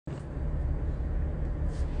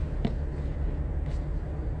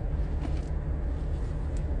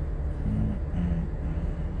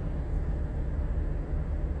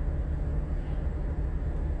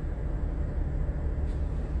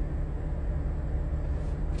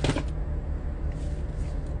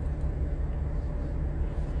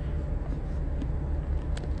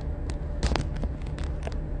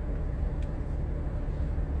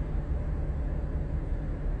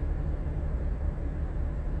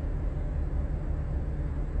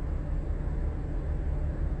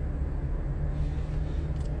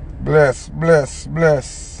Bless, bless,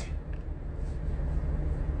 bless.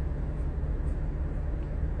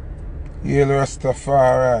 Hail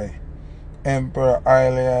Rastafari. Emperor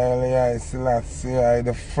Haile Selassie I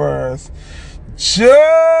the first.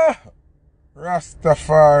 Jah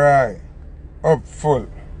Rastafari. Up full.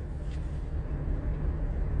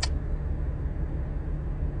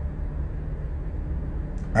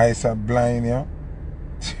 Eyes are blind, yeah.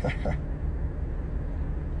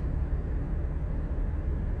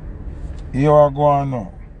 You are going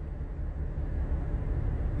now.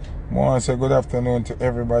 I want to say good afternoon to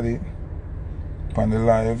everybody on the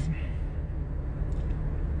live.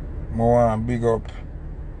 I want to big up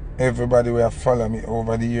everybody who have followed me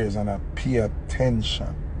over the years and pay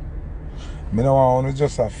attention. I don't want to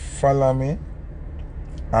just follow me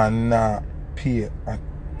and not pay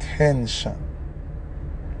attention.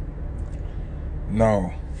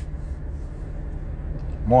 Now,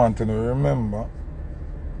 I want to remember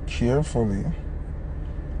carefully.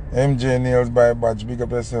 MJ Nails by Badge, big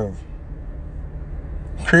up yourself.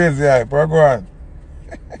 Crazy hype, go on.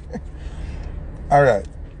 Alright.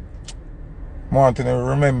 I want to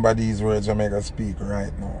remember these words Jamaica speak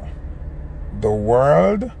right now. The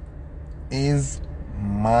world is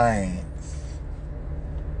mine.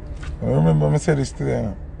 Remember me say this today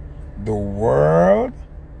now. The world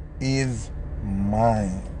is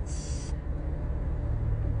mine.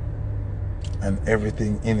 And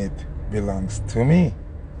everything in it belongs to me.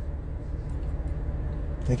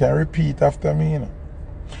 You can repeat after me, you know.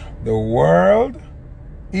 The world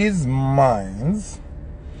is mine,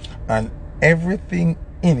 and everything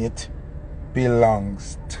in it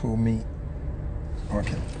belongs to me.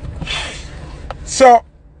 Okay. So,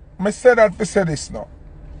 I say that to say this now.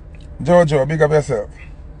 Jojo, big up yourself.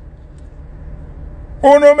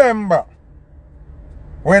 Who remember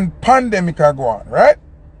when pandemic are going, right?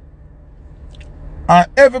 And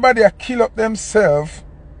everybody a kill up themselves.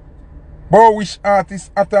 But which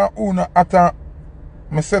artist at a uno at a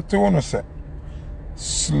me say to uno say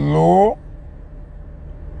slow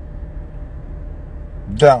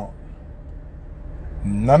down.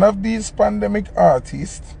 None of these pandemic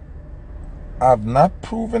artists have not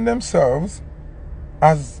proven themselves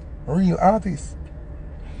as real artists.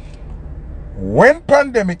 When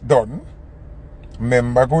pandemic done,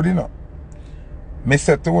 remember good enough. Me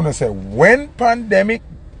say to uno say when pandemic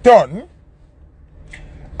done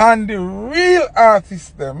and the real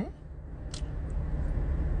artists them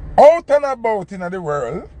out and about in the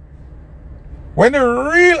world, when the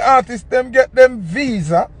real artists them get them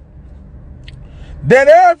visa, then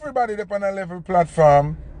everybody up on a level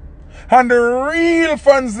platform and the real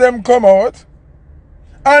fans them come out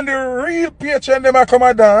and the real patron them a come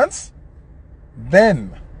a dance,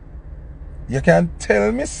 then you can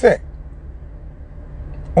tell me say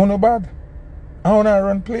oh no bad, I wanna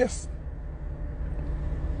run place.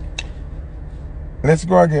 Let's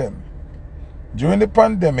go again. During the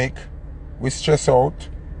pandemic, we stress out.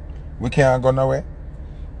 We can't go nowhere.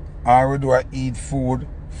 All we do is eat food,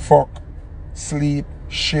 fuck, sleep,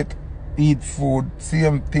 shit, eat food,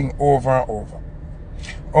 same thing over and over.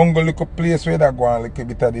 I'm going to look a place where that go on a little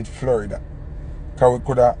bit of it, Florida. Because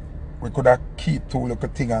we could have keep two little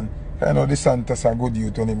things and I know the Santa's a good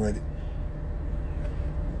youth when him ready.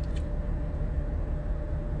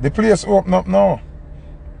 The place open up now.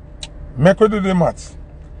 Make we do the maths.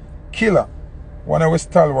 Killer, one of our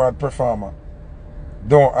stalwart performer,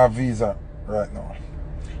 don't have visa right now.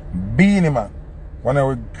 Beanie Man, one of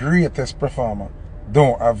our greatest performer,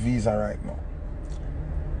 don't have visa right now.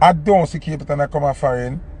 I don't see Captain come a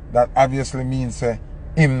foreign, that obviously means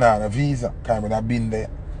him not a visa, because he would have been there.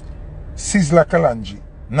 Sizzla Kalonji,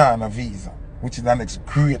 not a visa, which is the next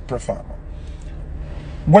great performer.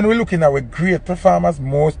 When we're looking at our great performers,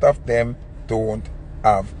 most of them don't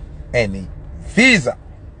have any visa.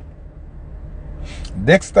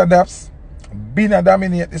 Dexter Daps been a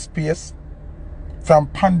dominate the space from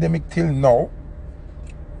pandemic till now.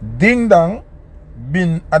 Ding Dong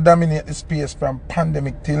been a dominate the space from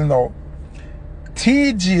pandemic till now.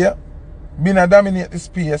 TJ been a dominate the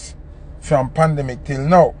space from pandemic till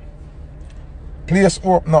now. Place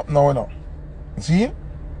open up now. See?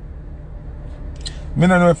 Me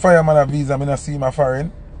don't know if fireman have visa, me not see my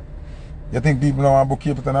foreign. You think people don't want to book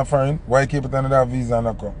Captain a foreign? Why Captain have visa and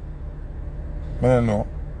not come? I don't know.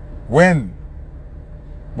 When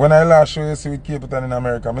I last show you see with Captain in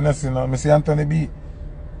America, I don't see no. I see Anthony B.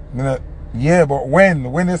 Yeah, but when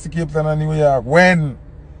you see Captain in New York, when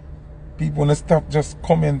people don't stop just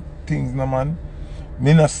comment things, no man.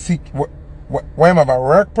 Me not sick. Why am I have a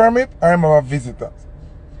work permit or am I have a visitor?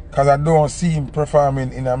 Because I don't see him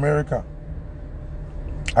performing in America.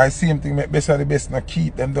 I see him think make best of the best not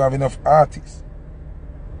keep them, don't have enough artists.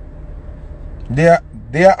 Their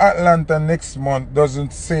Atlanta next month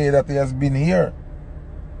doesn't say that he has been here.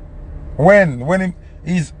 When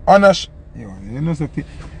he's on a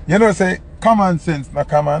say common sense not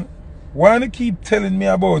common. Why do you keep telling me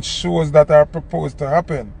about shows that are proposed to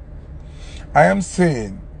happen? I am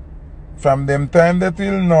saying from them time that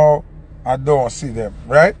till now I don't see them,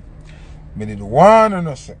 right? Me did one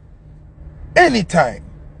and say anytime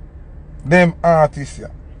them artists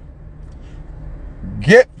here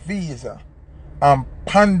get visa and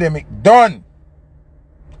pandemic done,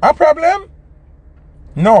 a problem?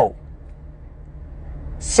 No.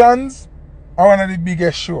 Suns are one of the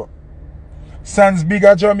biggest show. Suns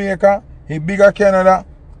bigger Jamaica, it bigger Canada,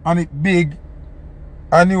 and it big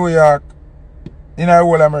in New York in a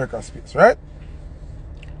whole America space, right?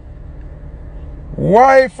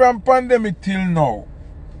 Why from pandemic till now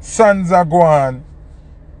Suns are going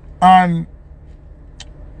and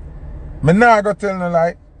me not go tell no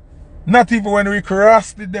lie, not even when we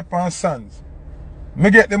cross the depth on Suns,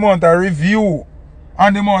 me get the amount of review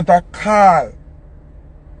and the amount of call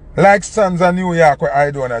like Suns and New York where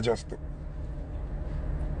I don't adjust to.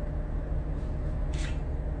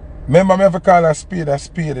 Remember, me have to call a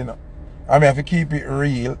spade, you know. I have to keep it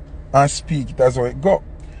real and speak it as how it go.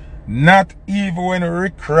 Not even when we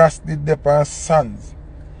cross the depth on Suns,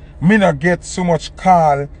 me not get so much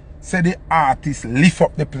call say the artist lift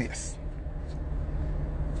up the place.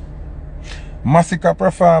 Massacre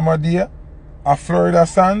performer there at Florida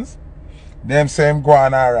Suns, them say him go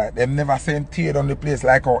on alright. Them never say him tear down the place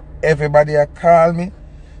like how everybody a call me.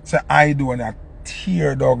 Say I do wanna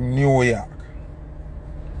tear down New York.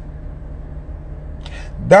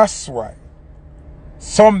 That's why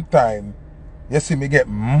sometimes you see me get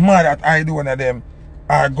mad at I do one of them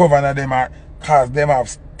or governor them are cause them have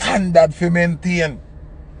standard for maintain.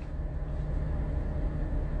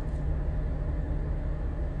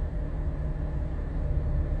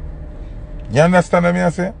 You understand what I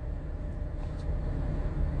say?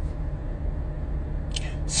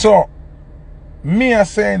 So, me a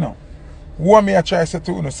say no. What me a try say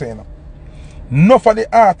to you say no. Enough of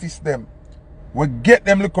the artists them we get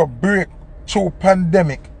them look up break through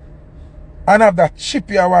pandemic and have that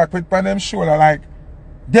chippy I work with on them shoulder like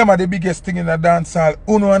them are the biggest thing in the dance hall.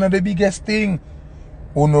 Uno one of the biggest thing.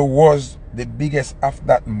 Uno was the biggest of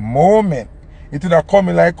that moment. It would have come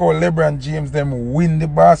like how LeBron James them win the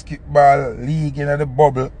basketball league in the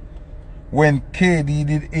bubble when KD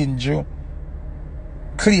did injure,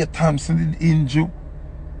 Klay Thompson did injure,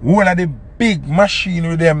 one of the big machine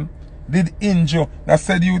with them did injure. That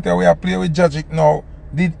said you that we are play with Jajic now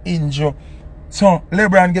did injure. So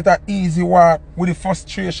LeBron get an easy walk with the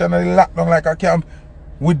frustration and the lockdown like a camp.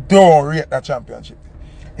 We don't rate that championship.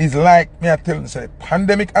 It's like me I tell you, say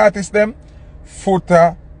pandemic artists them,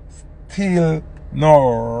 Foota still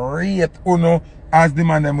no rate Uno as the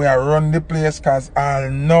man them we are run the place cause all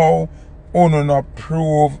know Uno no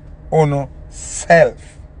prove Uno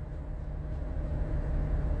self.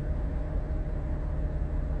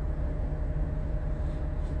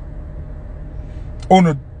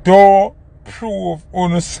 Uno don't prove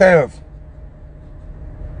Uno self.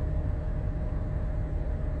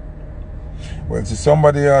 Well, see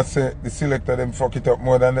somebody else say the selector them fuck it up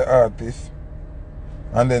more than the artist.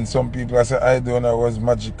 And then some people say I don't know was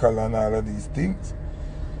magical and all of these things.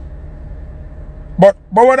 But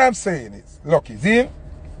what I'm saying is, look, see,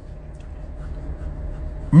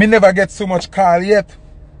 me never get so much call yet.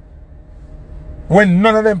 When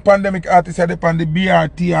none of them pandemic artists are on the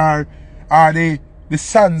BRT or the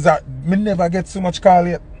Suns are, me never get so much call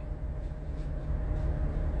yet.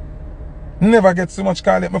 Never get so much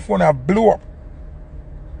call yet. My phone have blew up.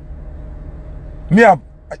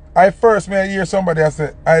 I first hear somebody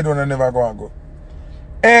say, I don't know, never go and go.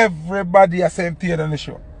 Everybody has same theater on the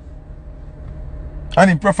show.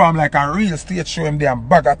 And he perform like a real stage show him there and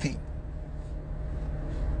bag a thing.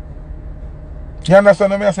 You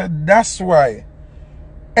understand what I said? That's why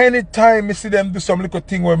anytime I see them do some little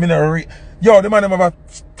thing where me not yo, the man them have a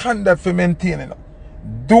standard for maintaining. You know?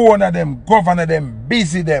 Donor them, governor them,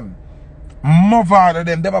 busy them. Mother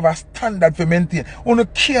them have a standard for maintain. You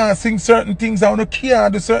can't sing certain things and you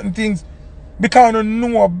can't do certain things because you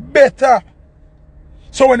know better.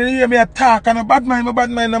 So when you hear me attack and a bad mind no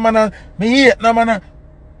man, me hate no man,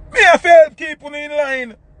 me have to help keep you in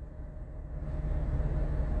line.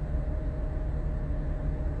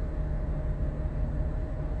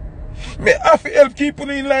 Me have to help keep you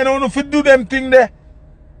in line. I want to do them thing there.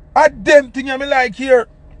 A them thing I me like here.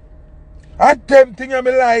 A them thing I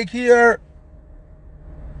me like here.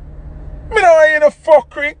 Me don't want you no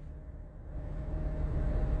fuckery.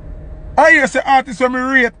 I hear say artists when me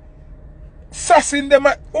rate, sassing them,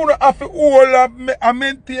 uno have to hold a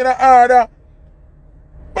maintain a order.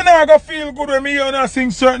 But now I go feel good when me hear and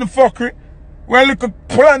sing certain fuckery. Well, look at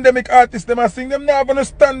pandemic artists, them I sing, them not on a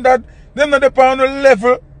standard, them not upon a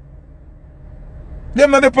level.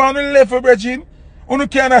 Them not upon a level, Bridging. Uno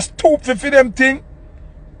can't stoop for them thing.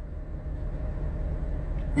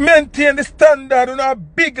 Maintain the standard, uno a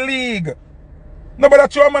big league. Nobody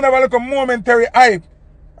try man have a look a momentary hype.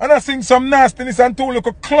 And I sing some nastiness and two look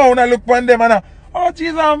a clown and look on them and oh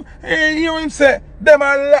Jesus, hey, hear him say, them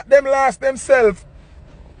lost themselves.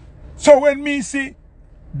 So when me see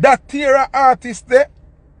that tier of artist there,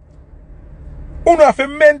 uno have to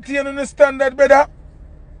maintain on the standard, brother.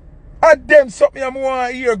 And them something I want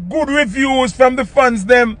to hear good reviews from the fans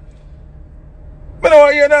them. I don't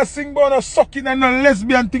want to hear no sing about no sucking and no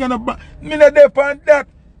lesbian thing and no me not there on that.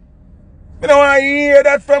 I don't want to hear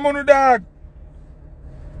that from uno dog.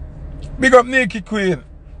 Big up Nikki Queen.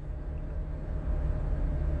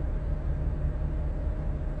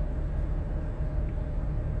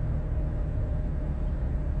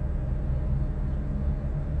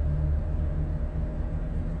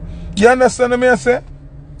 You understand what I say?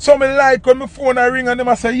 So me like when my phone I ring and them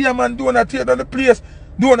I say, yeah man, don't tear down the place.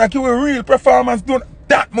 Don't give a real performance. Don't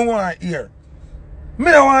that me want to hear.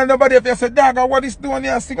 Me don't want nobody if you say, dog, what is doing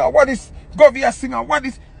here singer? What is Govia singer? What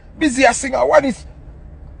is Busy singer? What is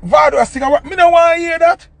Vado singer? What? Me don't want to hear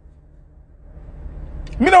that.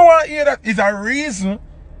 Me don't want to hear that. It's a reason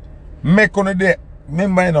make on the day.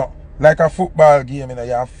 Remember, you know, like a football game, you know,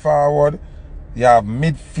 you have forward, you have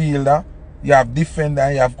midfielder, you have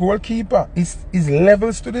defender, you have goalkeeper. It's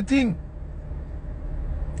levels to the thing.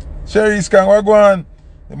 Sherry's can go on.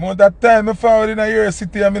 The amount of time I forward in a year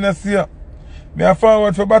city, I'm in a see. Me a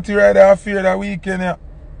forward for battery rider affair that weekend. Yeah.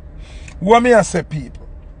 What me I say, people?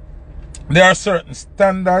 There are certain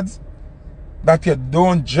standards that you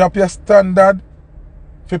don't drop your standard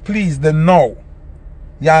for please the now.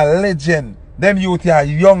 You're a legend. Them youth are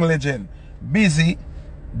young legend. Busy,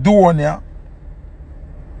 Donia,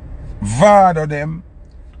 Vado them,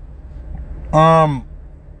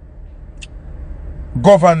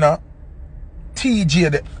 Governor,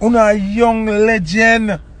 TJ, una young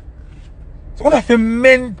legend. So una have to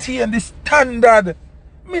maintain the standard.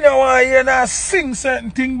 Me no want to hear na sing certain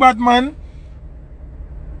thing, bad man.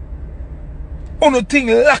 Uno thing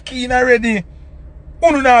lucky in already.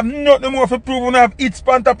 Uno have nothing more for prove. Uno have hits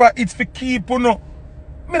pan top of hits for keep. Uno.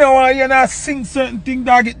 Me no want to hear na sing certain thing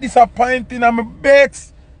that get disappointing and me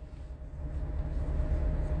bex.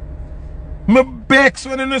 Me bex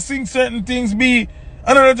when I sing certain things be.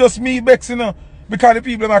 And not just me bex, you know. Because the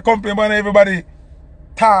people in my company and everybody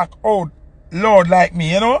talk out loud like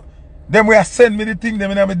me, you know. Them will send me the thing, them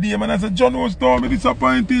in my DM and I say, John was told me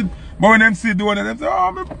disappointed. But when them see doing it, them say,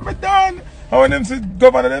 oh, me done. And when them see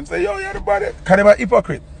governor, them say, yo, you're the body. Because they are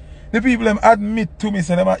hypocrite. The people them admit to me,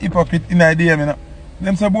 say they are hypocrite in the DM, you know.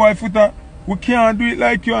 Them say, boy, Foota, we can't do it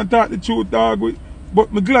like you and talk the truth, dog.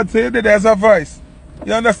 But me glad say that there's a voice.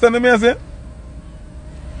 You understand what I say?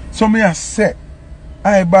 So me I say,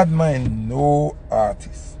 I bad mind no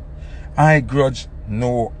artist. I grudge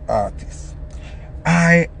no artist.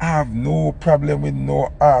 I have no problem with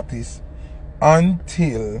no artist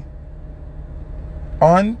until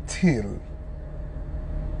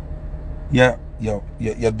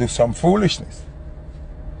you do some foolishness.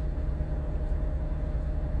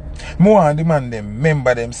 More and the man them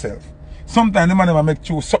remember themselves. Sometimes the man them make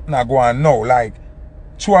sure something I go on now, like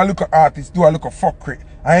show a look at artists, do a look at fuckery,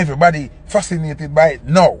 and everybody fascinated by it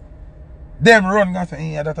now. Them run and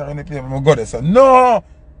say, yeah, that's a running play, I'm go there. So no,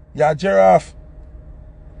 you're a giraffe.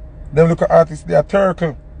 Them look at artists, they are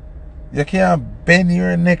turtle. You can't bend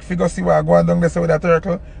your neck figure see what going down there with a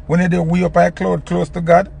turtle when they way up a cloud close to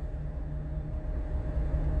God.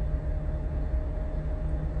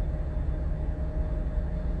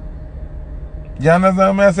 You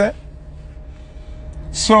understand what I say?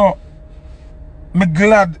 So, I'm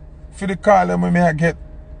glad for the call them when I get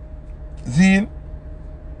Zine.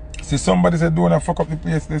 See somebody said don't fuck up the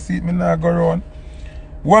place, they see it, me not go around.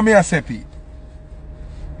 What me I say, Pete?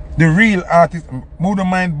 The real artist, who don't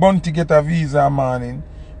mind Bunty get a visa morning,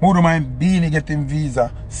 who don't mind Beanie getting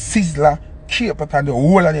visa, Sizzler, Cape and the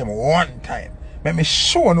whole of them one time. Let me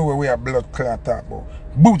show you where we are blood clot talk about.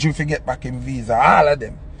 Bougie forget back in visa, all of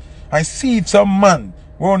them. I see if some man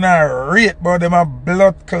who not rate about them a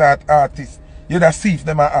blood clot artist, you'd have see if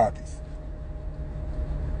them are artists.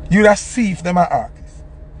 You'd have see if them are artists.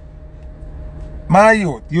 My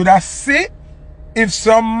youth, you'd have see if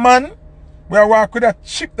some man where walk with a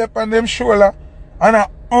chip up on them shoulder and I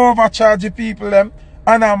overcharge the people them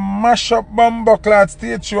and a mash up bumbuckler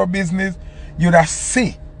stage show business, you'd have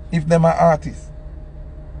see if them are artists.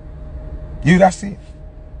 You'd have see.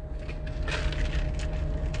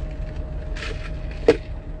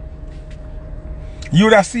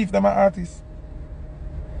 You'd have see if them are artists.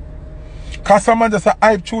 Cause someone just a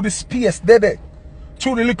hype through the space, there.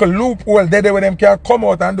 Through the little loophole, there where them can come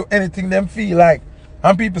out and do anything them feel like.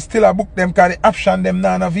 And people still a book them because the option them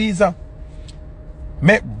not a visa.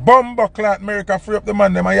 Make bumbuckler America free up the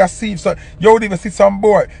man them and you see so you would even see some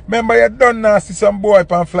boy. Remember you done now see some boy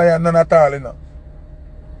pan flyer none at all, you know.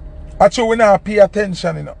 Actually we not pay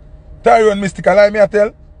attention, you know. Tyrone mystical like me I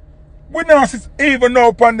tell. We not see even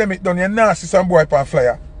now pandemic done, you not see some boy pan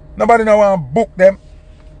flyer. Nobody now want to book them.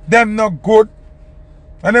 Them not good.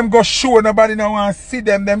 And them go show nobody now want to see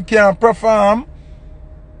them. Them can't perform.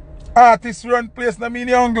 Artists run place. I mean,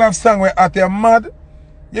 you don't have song where at you mad.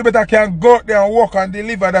 You better can go out there and walk and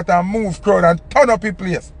deliver that and move crowd and turn up your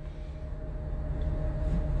place.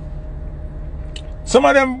 Some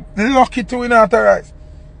of them lucky to win authorized.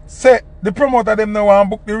 Say, the promoter them now want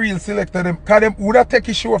to book the real selector them. Because them would have take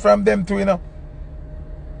a show from them too, you know.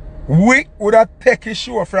 We would have take a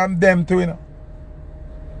show from them too, you know.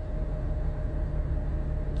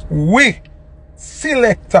 We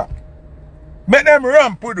selector. Make them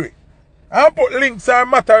ramp with it. And put links or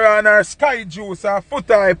Mataran or Sky Juice or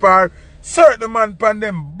Foota or certain man pan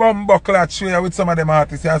them bumbuckler show with some of them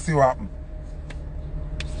artists and see what happen.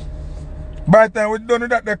 By the time we done with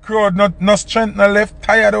that, the crowd no strength no left,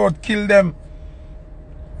 tired out, kill them.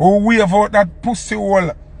 Who wave out that pussy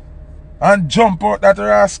hole and jump out that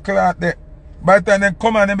rascal out there. By the time they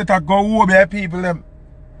come and they better go over their people them.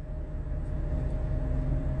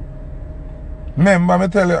 Remember me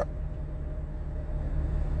tell you.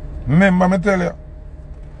 Remember me tell you.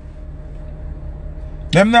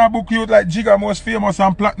 Them now book youth like Jigga most famous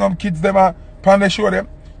and platinum kids them are pan the show them.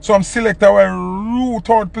 Some selector were root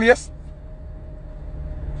out place.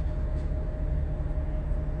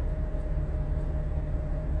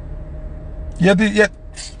 Yet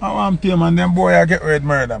I want to man them boy I get red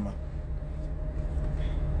murder man.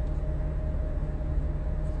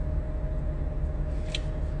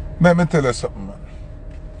 Let me tell you something man.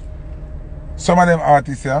 Some of them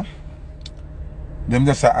artists, yeah, them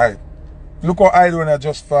just a hype. Look how I don't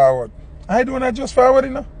just forward. I don't just forward,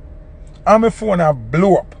 you know. And my phone a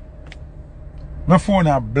blow up. My phone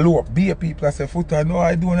a blow up. Be a people I say, Foota, no,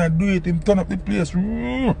 I don't do it. Him turn up the place.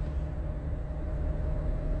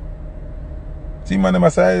 See, man, them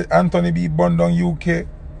say Anthony B. Bundong UK.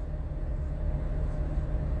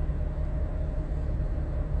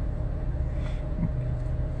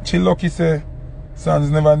 She lucky say.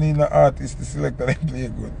 Sons never need an artist to select and play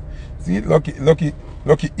good. See, lucky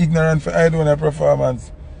ignorant for I don't have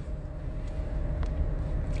performance.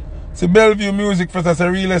 See, Bellevue Music first as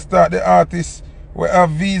a real start the artists where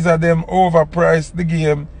have visa them overpriced the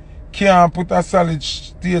game can't put a solid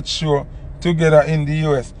stage show together in the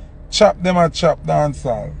US. Chop them a chop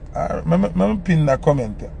dancehall. Remember pin that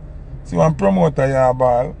comment there. See one promoter ya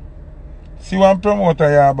ball. See one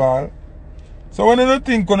promoter ya ball. So when you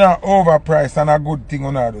think on a overpriced and a good thing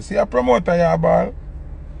on do, see a promoter ya ball.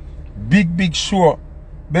 Big show.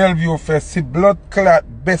 Bellevue Fest. See blood clot.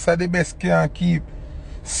 Best of the best can keep.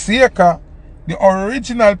 Seeka, the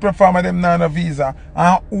original performer them not a visa.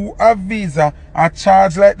 And who have visa a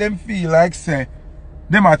charge like them feel like say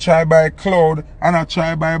them a try by cloud and a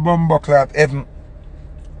try by bumbuckler at heaven.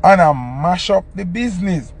 And a mash up the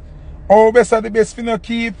business. How best of the best for no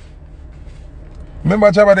keep. Remember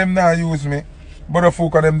Jabba them now use me. But the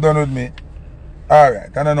Foota them done with me. Alright,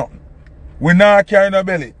 and nothing. We not carry no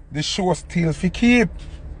belly. The show still fi keep.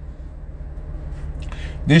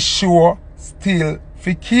 The show still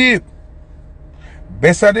fi keep.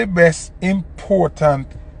 Best of the best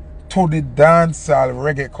important to the dancehall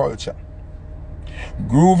reggae culture.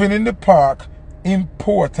 Grooving in the park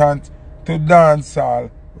important to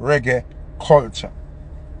dancehall reggae culture.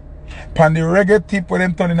 Pan the reggae tip where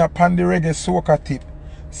them turning up pan the reggae soca tip.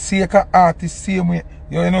 Seeka artists same way.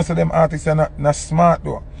 You know so them artists are not smart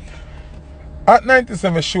though. At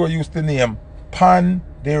 97 show used to name Pan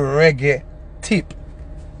the Reggae Tip.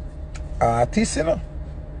 Artists, you know.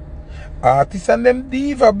 Artists and them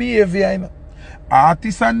diva behavior, you know.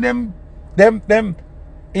 Artists and them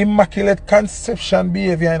immaculate conception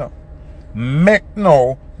behavior, you know. Make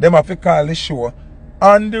now them have to call the show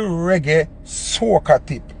on the reggae soca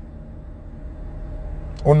tip.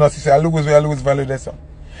 Oh no, see, I lose value there, so.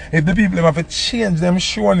 If the people have to change them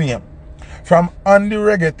show name from on the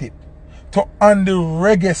reggae tip to on the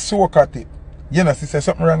reggae soca tip, you know, see,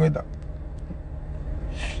 something wrong with that.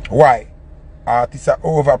 Why? Artists are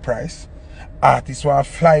overpriced. Artists want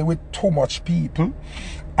to fly with too much people.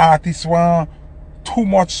 Artists want too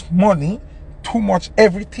much money, too much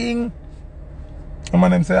everything. And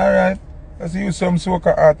man them say, alright, let's use some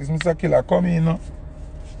soca artists. Mr. Killer, come in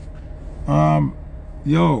now.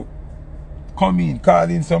 Yo, come in, call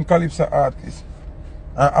in some calypso artists.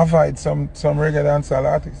 And avoid some reggae dancehall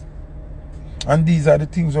artists. And these are the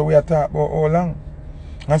things that we are talking about all along.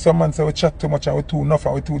 And some man say we chat too much and we too enough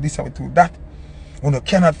and we too this and we too that. We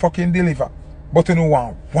cannot fucking deliver. But we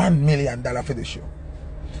want $1 million for the show.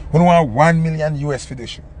 We want 1 million US for the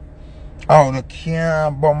show. And we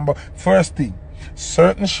can't bomb. First thing,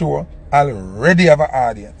 certain show already have an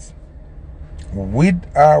audience. With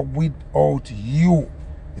or without you,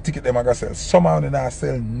 the ticket them are going to sell. Somehow they not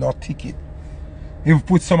sell no ticket. If you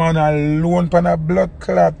put someone alone on a blood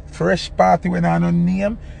clot fresh party when I no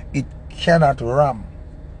name, it cannot ram.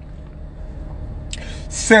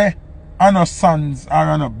 Say, I know sons,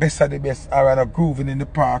 I know best of the best, I know grooving in the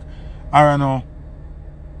park, I know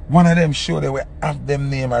one of them show they will have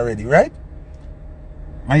them name already, right?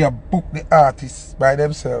 And you book the artists by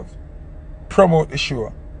themselves, promote the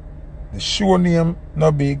show. The show name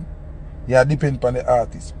no big, you depend on the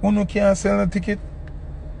artist. Who can't sell no ticket?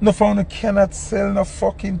 No founder cannot sell no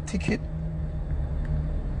fucking ticket.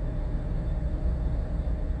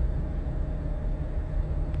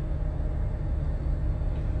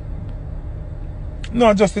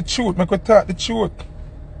 No, just the truth. I could talk the truth.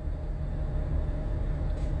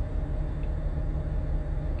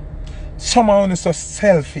 Somehow is so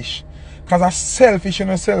selfish. Because I'm selfish, you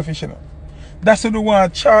know, selfish, you know. That's who they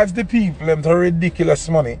want to charge the people them to ridiculous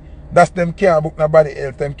money. That's them can't book nobody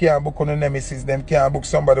else. Them can't book on the nemesis. Them can't book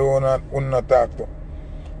somebody who not talk to.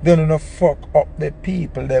 They don't fuck up the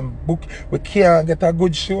people. Them book. We can't get a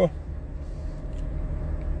good show.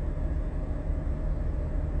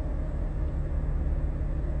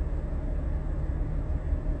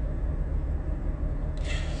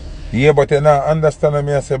 Yeah, but you not understand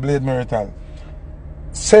me as a Blade Marital.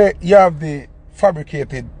 Say you have the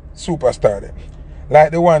fabricated superstar them.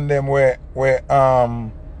 Like the one them where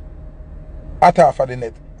at half of the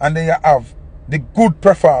net, and then you have the good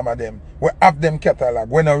performer them. We have them catalog.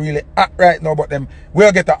 We're not really at right now, but them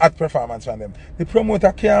we'll get a hot performance from them. The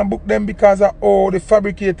promoter can't book them because of all the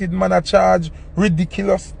fabricated man a charge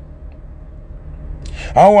ridiculous.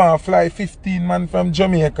 I want to fly 15 man from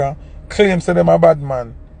Jamaica, claims to them a bad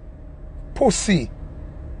man. Pussy.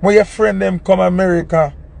 When your friend them come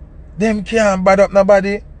America, them can't bad up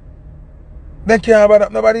nobody. Them can't bad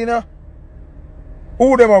up nobody now.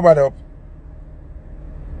 Who them a bad up?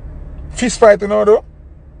 Fist fight, you know, though.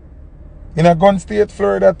 In a gun state,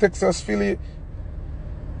 Florida, Texas, Philly,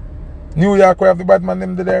 New York, we have the bad man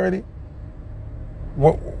them there already.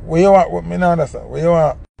 What you want? What me not understand? What you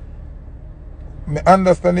want? Me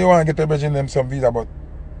understand you want to get a bridging them some visa, but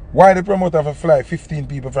why the promoter for fly 15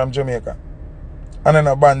 people from Jamaica and then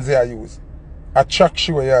a band they use? A truck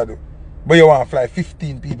show you do. But you want to fly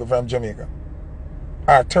 15 people from Jamaica.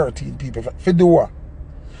 Or 13 people for do what?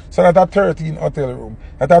 So that a 13 hotel room,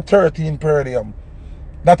 that a 13 per diem,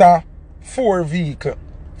 that a 4 vehicle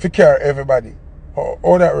for carry everybody.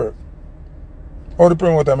 How that work? How the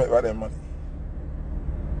promoter make by them money?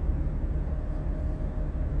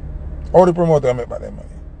 How the promoter make by them money?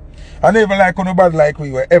 And even like on the bad like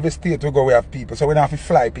we where every state we go we have people, so we don't have to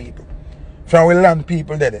fly people. From we land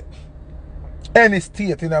people there. Any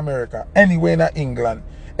state in America, anywhere in England,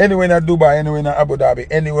 anywhere in Dubai, anywhere in Abu Dhabi,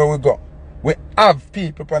 anywhere we go. We have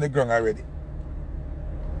people on the ground already.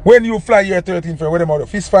 When you fly your 13 for where them out of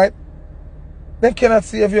fist fight, they cannot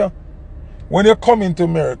save you. When you come into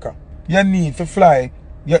America, you need to fly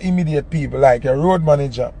your immediate people like your road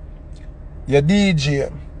manager, your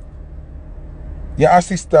DJ, your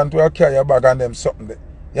assistant will carry your bag and them something there.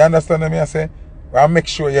 You understand what I say? Well, make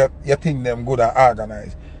sure you think them good and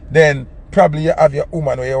organized. Then probably you have your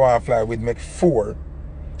woman where you want to fly with make 4.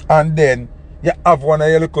 And then you have one of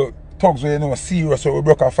your little thugs where you know serious, so we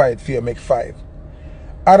broke a fight for you make 5.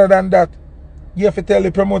 Other than that, you have to tell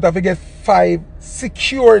the promoter to get 5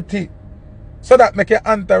 security. So that make your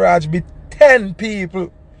entourage be 10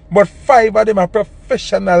 people. But 5 of them are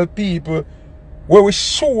professional people where we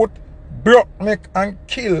shoot, broke, make and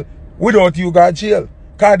kill without you go to jail.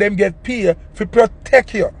 Because them get paid to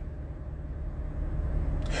protect you.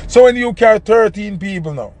 So when you carry 13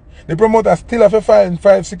 people now, the promoter still have to find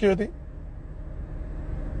 5 security?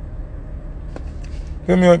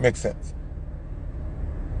 Tell me how it makes sense.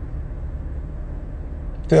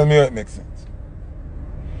 Tell me how it makes sense.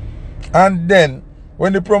 And then,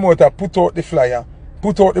 when the promoter put out the flyer,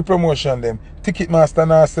 put out the promotion them, Ticketmaster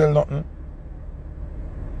not sell nothing.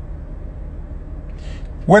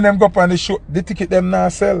 When them go up on the show, the ticket them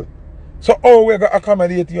not sell. So how we gonna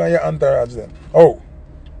accommodate you and your entourage then? Oh.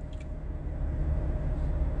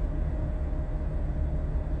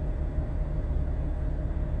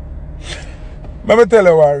 Let me tell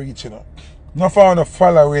you what I reach, you know. No found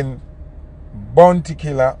following Bounty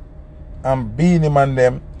Killer and Beanie Man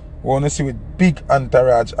them we want to see with big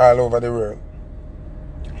entourage all over the world.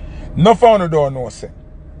 No found don't know say.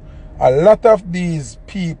 A lot of these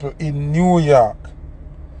people in New York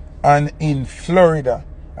and in Florida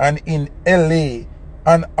and in LA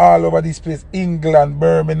and all over these places, England,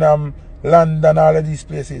 Birmingham, London, all of these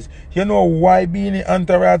places. You know why Beanie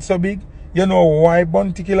entourage so big? You know why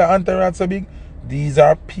Bounty Killer entourage so big? These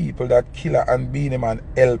are people that Killer and Beanie Man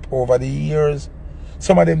help over the years.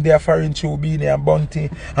 Some of them they are foreign through Beanie and Bounty,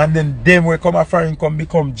 and then them will come a foreign come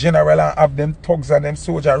become general and have them thugs and them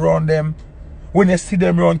soldiers around them. When you see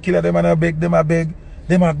them around Killer, them and a beg, them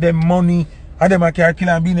have them money, and them a carry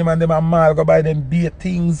Killer and Beanie Man, them a mall go buy them beer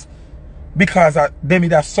things. Because them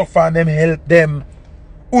that suffer and them help them.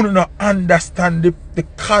 You don't understand the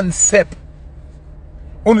concept.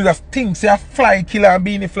 You just think say a fly Killer and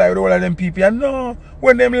Beanie fly with all of them people. And no,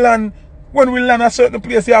 when we land a certain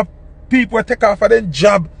place, you have people who take off of their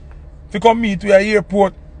job to come meet to your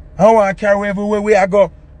airport. I want to carry everywhere we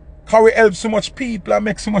go. How we help so much people and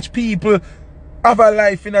make so much people have a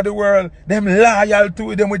life in the world. Them loyal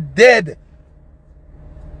to it, them we dead.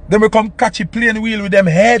 Them we come catch a plane wheel with them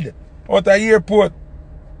head out of the airport.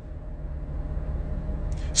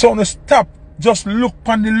 So no stop. Just look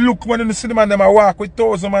on the look when you see them and them a walk with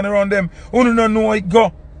 1,000 man around them. You don't know how it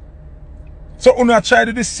go. So you try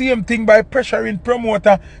to do the same thing by pressuring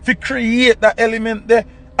promoter to create that element there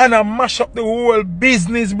and mash up the whole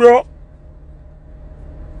business, bro.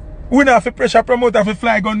 We not have to pressure promoter to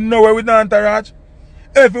fly gun nowhere with the entourage.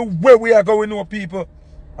 Everywhere we are going, we know people.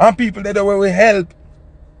 And people that where we help.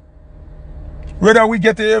 Whether we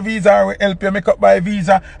get a visa or we help you make up by a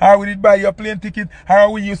visa, or we did buy your plane ticket,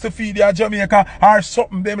 or we used to feed you a Jamaica, or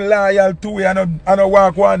something them loyal to it and a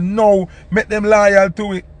walk one now, make them loyal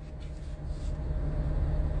to it.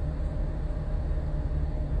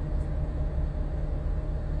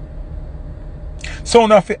 So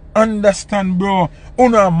you have to understand, bro. You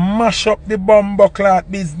mash up the bumbo clot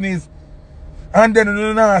business. And then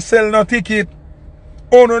you not sell no ticket.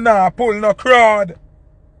 You not pull no crowd.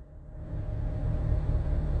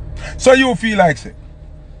 So you feel like say,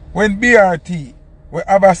 when BRT we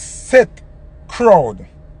have a set crowd,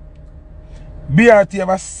 BRT have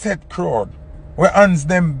a set crowd, where hands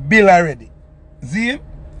them bill already. See?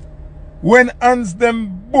 When hands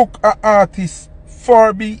them book a artist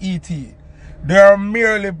for BET, they are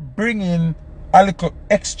merely bringing a little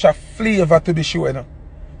extra flavor to the show. You know?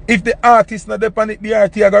 If the artist not depend it,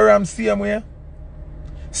 BRT are going to ram same way.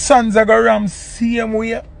 Sons are going to ram same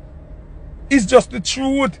way. It's just the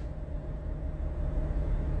truth.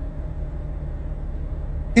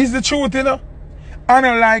 It's the truth, you know. And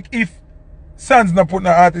like if Sons not put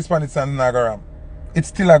no artist on it, Sons not go ram. It's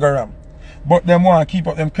still a go ram. But them want to keep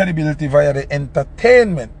up them credibility via the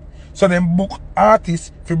entertainment. So them book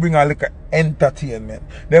artists to bring a little entertainment.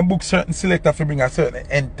 Them book certain selector to bring a certain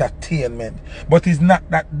entertainment. But it's not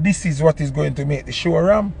that this is what is going to make the show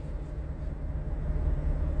ram.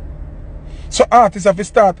 So artists have to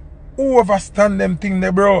start overstand them thing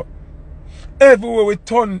there, bro. Everywhere we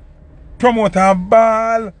turn promoter a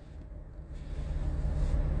ball.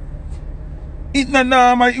 It's not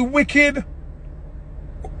normal, it's wicked.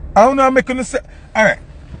 I don't know how I'm making say. Alright.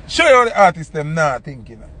 Show you how the artists them not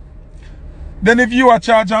thinking. Then if you are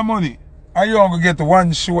charging money, and you only get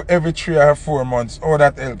one show every 3 or 4 months, how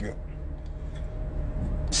that help you?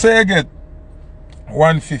 Say you get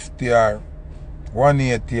 150 or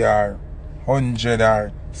 180 or 100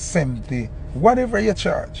 or 70, whatever you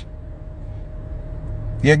charge.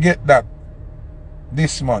 You get that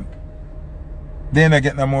this month. Then I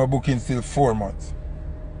get no more bookings till 4 months.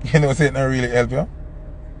 You know, so it not really help you.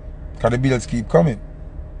 Because the bills keep coming.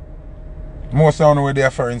 Most of them where they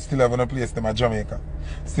are foreign still have no place them at Jamaica.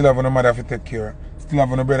 Still have no mother to take care of. Still have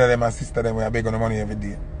no brother them and sister them where I beg on the money every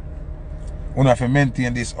day. You have to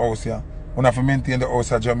maintain this house here. You have to maintain the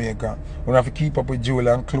house at Jamaica. You have to keep up with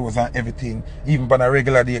jewelry and clothes and everything. Even on a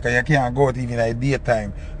regular day, because you can't go out even at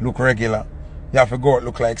daytime look regular. You have to go out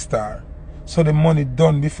look like star. So the money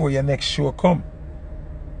done before your next show come.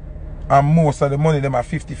 And most of the money them are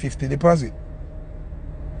 50-50 deposit.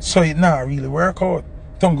 So it not really work out.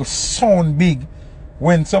 Don't go sound big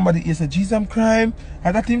when somebody is a Jesus I'm crime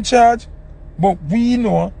and that him charge. But we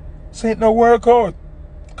know so it not work out.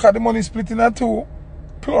 Because the money split in two.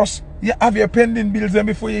 Plus you have your pending bills then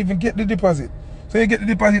before you even get the deposit. So you get the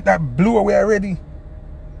deposit that blew away already.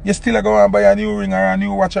 You still go and buy a new ring or a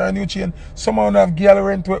new watch or a new chain. Some of you have girl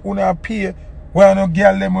rent where you have pay. Where no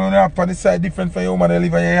girl them you have on the side different from your woman that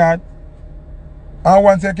live in your yard. And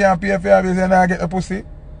once you can't pay for your bills, you not get the pussy.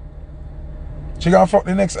 She gonna fuck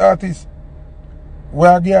the next artist.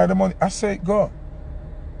 Where I give her the money. I say go.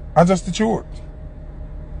 And just the truth.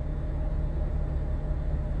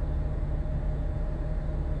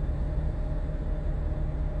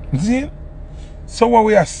 See? So what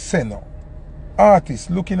we are saying now? Artists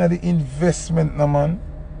looking at the investment now, man.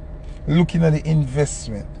 Looking at the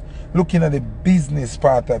investment. Looking at the business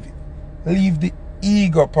part of it. Leave the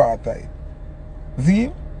ego part of it.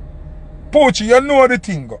 See? Poachy, you know the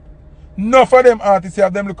thing go. Enough of them artists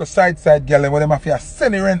have them look a side girl where them have to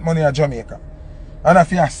send the rent money in Jamaica. And have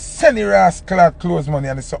to send the rascal clothes money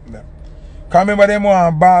and something them. Cause remember them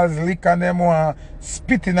want balls lick and them want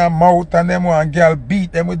spit in their mouth and them want girl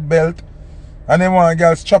beat them with belt. And them want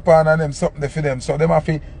girl strap on and them something for them. So them have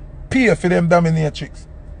to pay for them dominatrix.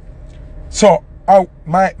 So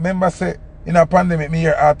my member say in a pandemic me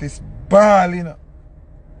hear artists ball, you know.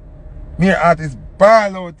 Me hear artists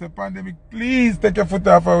ball out the pandemic. Please take your foot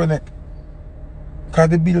off our neck. Cause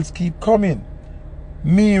the bills keep coming.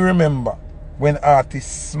 Me remember when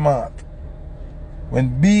artists smart.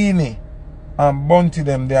 When Beanie and Bunty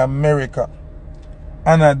them the America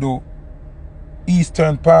and I do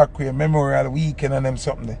Eastern Parkway Memorial Weekend and them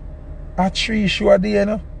something there. A 3 show a day, you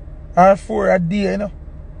know. Or 4 a day, you know.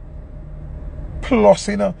 Plus,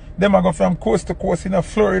 you know, them I go from coast to coast, you know,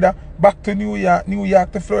 Florida, back to New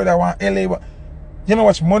York to Florida, one LA. But you know how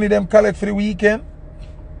much money them collect for the weekend?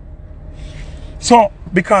 So,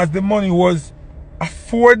 because the money was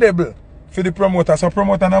affordable for the promoter, so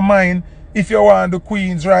promoter not mind if you want the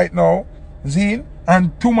Queens right now, Zine,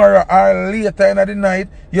 and tomorrow or later in the night,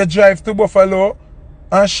 you drive to Buffalo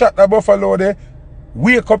and shot the Buffalo there,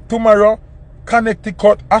 wake up tomorrow,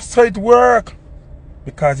 Connecticut, I saw it work.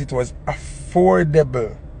 Because it was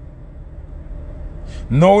affordable.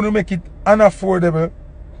 Now to make it unaffordable,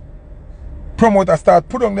 promoter start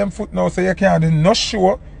put on them foot now so you can't do no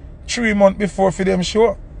show 3 months before for them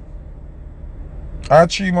show. Or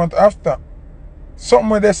 3 months after.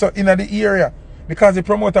 Something there so in the area. Because the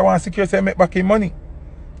promoter wants to secure say make back his money.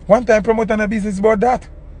 One time promoter in a business about that.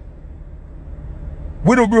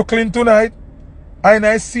 We do Brooklyn tonight. And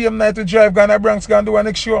I see him night to drive Ghana Bronx go and do a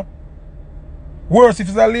next show. Worse, if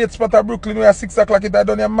it's a late spot at Brooklyn, we are 6 o'clock, it I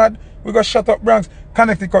done you mad. We got shut up Bronx.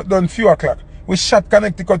 Connecticut done few o'clock. We shut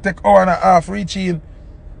Connecticut, take hour and a half, reach in.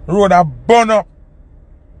 Road a burn up.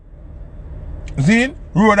 Zine,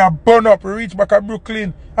 road a burn up, reach back at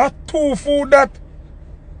Brooklyn. A 2 food that.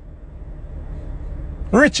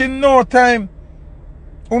 Rich in no time.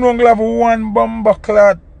 You don't have 1 bomber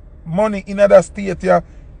clad money in other state here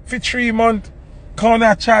for 3 months.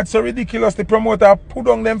 Can't charge so ridiculous. The promoter put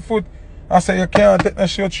on them foot. I say you can't take the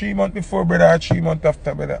show 3 months before, brother, or 3 months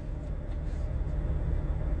after, brother.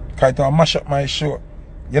 Because I mash up my show.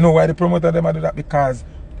 You know why the promoter them do that? Because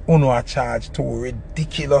you know I charge too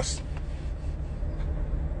ridiculous.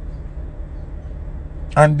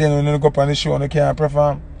 And then when you go up on the show and you can't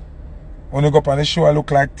perform. When you go up on the show I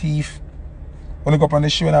look like thief. When you go up on the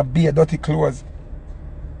show and I bear dirty clothes.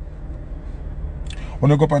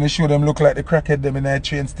 When you go up on the show them look like the crackhead them in a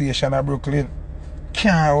train station at Brooklyn.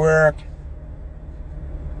 Can't work.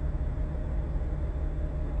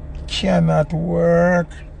 Cannot work.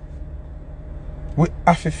 We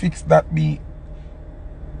have to fix that beat.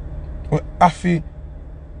 We have to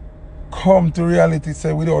come to reality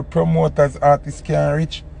say without promoters artists can't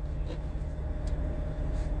reach.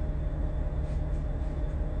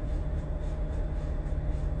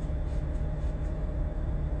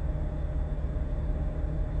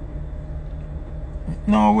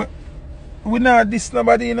 No, we not diss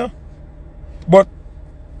nobody, you know. But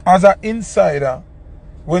as an insider,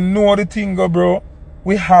 we know the thing go, bro.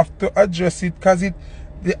 We have to address it because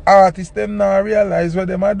the artists them now realize what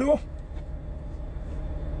them a do.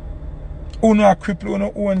 Who not cripple on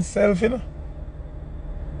your own self, you know.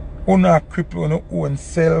 Who not cripple on your own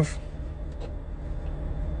self.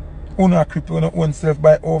 Who not cripple on your own self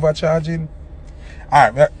by overcharging.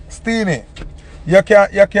 Alright, Steenie, you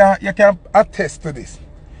can attest to this.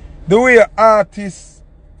 The way artists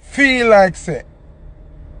feel like say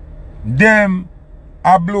them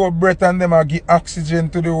a blow breath and them a give oxygen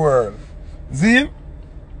to the world. See?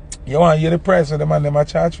 You want to hear the price of them and them a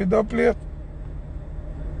charge for the plate?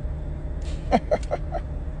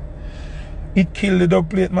 It kill the dub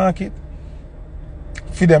plate market.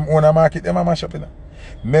 For them own a market, them a mash up, you know.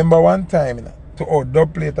 Remember one time, you know, to how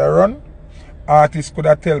dub plate a run, artists could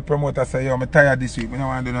have tell promoters say, yo, I'm tired this week, I don't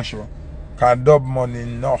want to do no show. Because dub money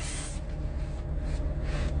enough.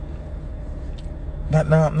 That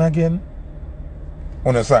not happen again.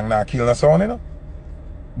 On a song not kill no sound, you know.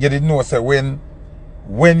 You didn't know, say, when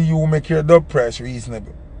you make your dub price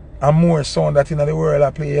reasonable, and more sound that in the world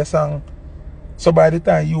I play your song. So by the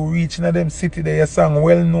time you reach in them city there, your song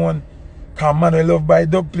well known. Cause man we love by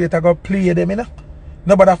dub plate, I go play them, you know.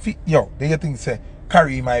 Nobody fit yo, they think say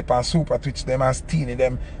carry my pan super twitch them and steeny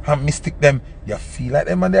them and mystic them. You feel like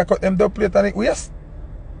them and they cut them dub plate and it waste.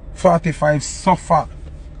 45 suffer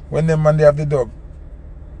when them man they have the dub.